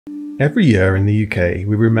Every year in the UK,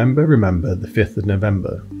 we remember the 5th of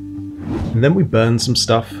November. And then we burn some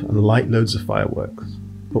stuff and light loads of fireworks.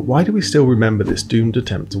 But why do we still remember this doomed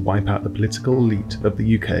attempt to wipe out the political elite of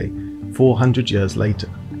the UK 400 years later?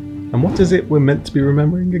 And what is it we're meant to be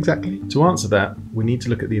remembering exactly? To answer that, we need to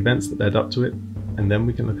look at the events that led up to it, and then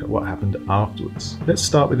we can look at what happened afterwards. Let's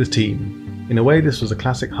start with the team. In a way, this was a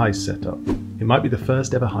classic heist setup. It might be the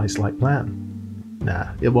first ever heist-like plan.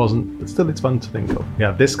 Nah, it wasn't, but still it's fun to think of. We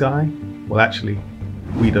have this guy, well actually,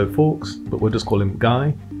 Guido Fawkes, but we'll just call him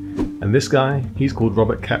Guy. And this guy, he's called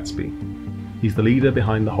Robert Catesby. He's the leader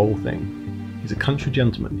behind the whole thing. He's a country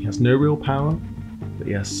gentleman. He has no real power, but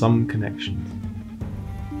he has some connections.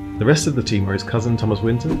 The rest of the team are his cousin Thomas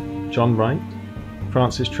Winter, John Wright,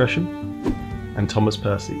 Francis Tresham, and Thomas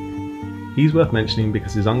Percy. He's worth mentioning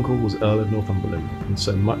because his uncle was Earl of Northumberland and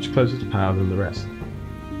so much closer to power than the rest.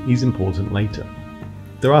 He's important later.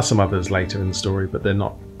 There are some others later in the story, but they're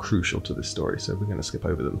not crucial to this story, so we're going to skip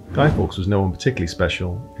over them. Guy Fawkes was no one particularly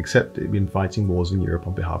special, except he'd been fighting wars in Europe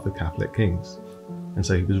on behalf of Catholic kings, and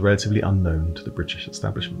so he was relatively unknown to the British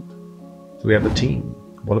establishment. So we have the team.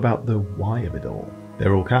 What about the why of it all?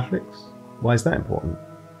 They're all Catholics? Why is that important?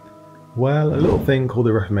 Well, a little thing called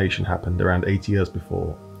the Reformation happened around 80 years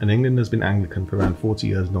before, and England has been Anglican for around 40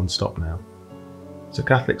 years non-stop now. So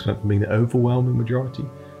Catholics went from being the overwhelming majority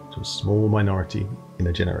to a small minority in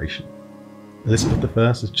a generation. Elizabeth I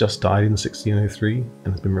has just died in 1603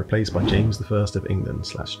 and has been replaced by James I of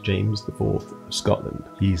England / James IV of Scotland.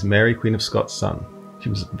 He's Mary Queen of Scots' son. She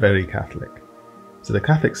was very Catholic. So the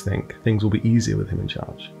Catholics think things will be easier with him in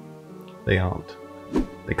charge. They aren't.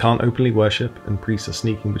 They can't openly worship, and priests are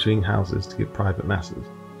sneaking between houses to give private masses.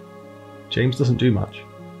 James doesn't do much,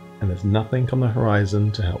 and there's nothing on the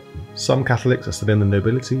horizon to help them. Some Catholics are still in the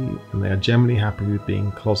nobility, and they are generally happy with being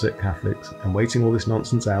closet Catholics and waiting all this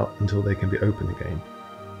nonsense out until they can be open again.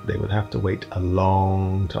 They would have to wait a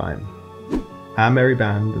long time. Our merry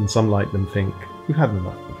band and some like them think, we've had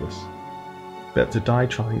enough of this. Better to die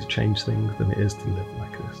trying to change things than it is to live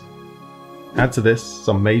like this. Add to this,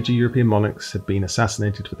 some major European monarchs had been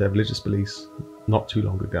assassinated for their religious beliefs not too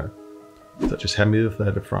long ago, such as Henry III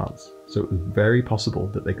of France, so it was very possible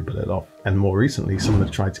that they could pull it off. And more recently, someone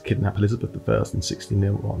had tried to kidnap Elizabeth I in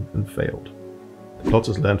 1601 and failed. The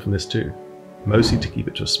plotters learned from this too, mostly to keep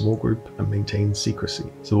it to a small group and maintain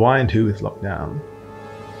secrecy. So why and who is locked down?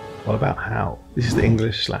 What about how? This is the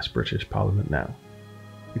English / British Parliament now.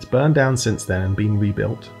 It's burned down since then and been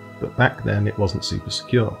rebuilt, but back then it wasn't super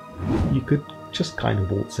secure. You could just kind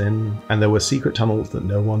of waltz in, and there were secret tunnels that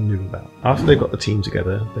no one knew about. After they got the team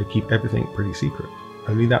together, they keep everything pretty secret.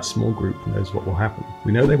 Only that small group knows what will happen.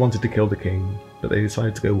 We know they wanted to kill the king, but they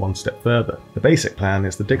decided to go one step further. The basic plan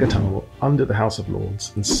is to dig a tunnel under the House of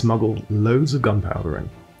Lords and smuggle loads of gunpowder in.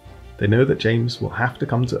 They know that James will have to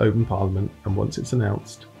come to open Parliament, and once it's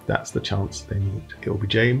announced, that's the chance they need. It will be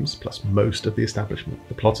James plus most of the establishment.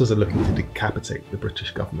 The plotters are looking to decapitate the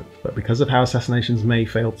British government, but because of how assassinations may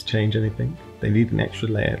fail to change anything, they need an extra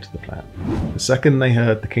layer to the plan. The second they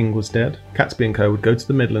heard the king was dead, Catesby and co would go to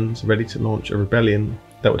the Midlands ready to launch a rebellion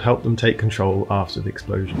that would help them take control after the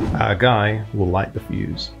explosion. Our Guy will light the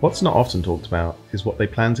fuse. What's not often talked about is what they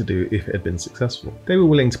planned to do if it had been successful. They were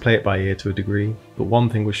willing to play it by ear to a degree, but one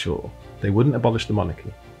thing was sure, they wouldn't abolish the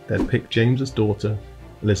monarchy. They'd pick James's daughter,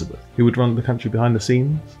 Elizabeth, who would run the country behind the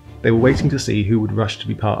scenes. They were waiting to see who would rush to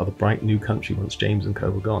be part of the bright new country once James and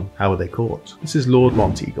co were gone. How were they caught? This is Lord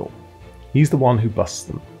Monteagle. He's the one who busts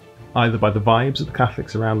them, either by the vibes of the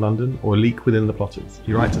Catholics around London or a leak within the plotters.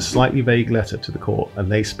 He writes a slightly vague letter to the court,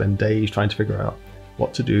 and they spend days trying to figure out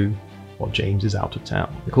what to do while James is out of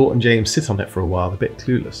town. The court and James sit on it for a while, a bit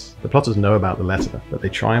clueless. The plotters know about the letter, but they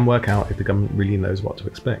try and work out if the government really knows what to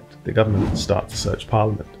expect. The government starts to search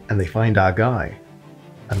Parliament, and they find our Guy.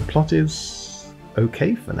 And the plot is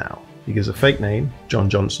okay for now. He gives a fake name, John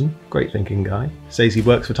Johnson, great thinking guy, says he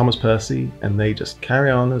works for Thomas Percy, and they just carry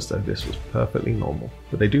on as though this was perfectly normal.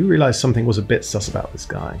 But they do realise something was a bit sus about this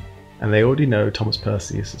guy, and they already know Thomas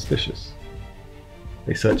Percy is suspicious.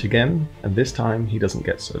 They search again, and this time he doesn't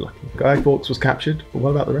get so lucky. Guy Fawkes was captured, but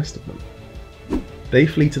what about the rest of them? They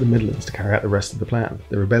flee to the Midlands to carry out the rest of the plan,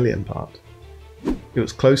 the rebellion part. It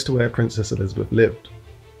was close to where Princess Elizabeth lived.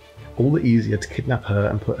 All the easier to kidnap her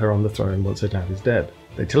and put her on the throne once her dad is dead.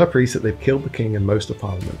 They tell a priest that they've killed the king and most of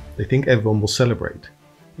Parliament. They think everyone will celebrate.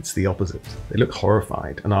 It's the opposite. They look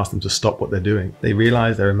horrified and ask them to stop what they're doing. They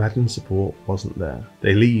realise their imagined support wasn't there.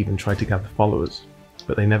 They leave and try to gather followers.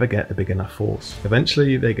 but they never get a big enough force.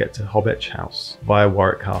 Eventually they get to Hobetch House via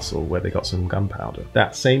Warwick Castle, where they got some gunpowder.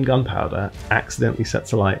 That same gunpowder accidentally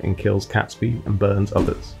sets alight and kills Catesby and burns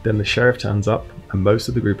others. Then the sheriff turns up and most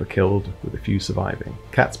of the group are killed, with a few surviving.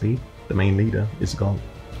 Catesby, the main leader, is gone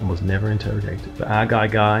and was never interrogated. But our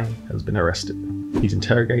guy has been arrested. He's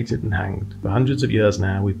interrogated and hanged. For hundreds of years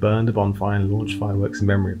now, we've burned a bonfire and launched fireworks in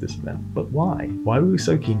memory of this event. But why? Why were we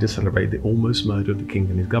so keen to celebrate the almost murder of the king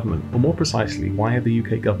and his government? Or more precisely, why have the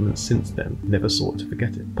UK government since then never sought to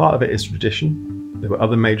forget it? Part of it is tradition. There were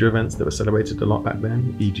other major events that were celebrated a lot back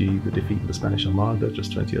then, e.g. the defeat of the Spanish Armada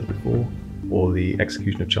just 20 years before, or the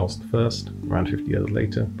execution of Charles I around 50 years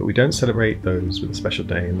later. But we don't celebrate those with a special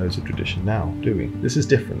day and those of tradition now, do we? This is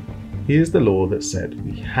different. Here's the law that said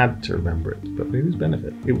we had to remember it, but for whose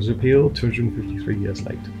benefit? It was repealed 253 years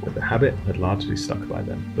later, but the habit had largely stuck by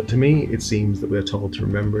then. But to me, it seems that we are told to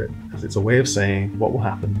remember it, as it's a way of saying what will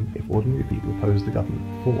happen if ordinary people oppose the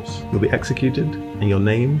government force. You'll be executed, and your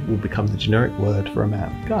name will become the generic word for a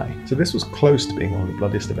man, Guy. So this was close to being one of the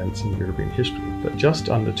bloodiest events in European history, but just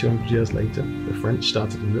under 200 years later, the French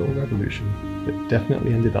started a little revolution that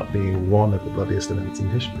definitely ended up being one of the bloodiest events in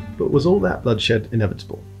history. But was all that bloodshed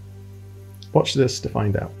inevitable? Watch this to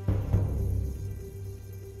find out.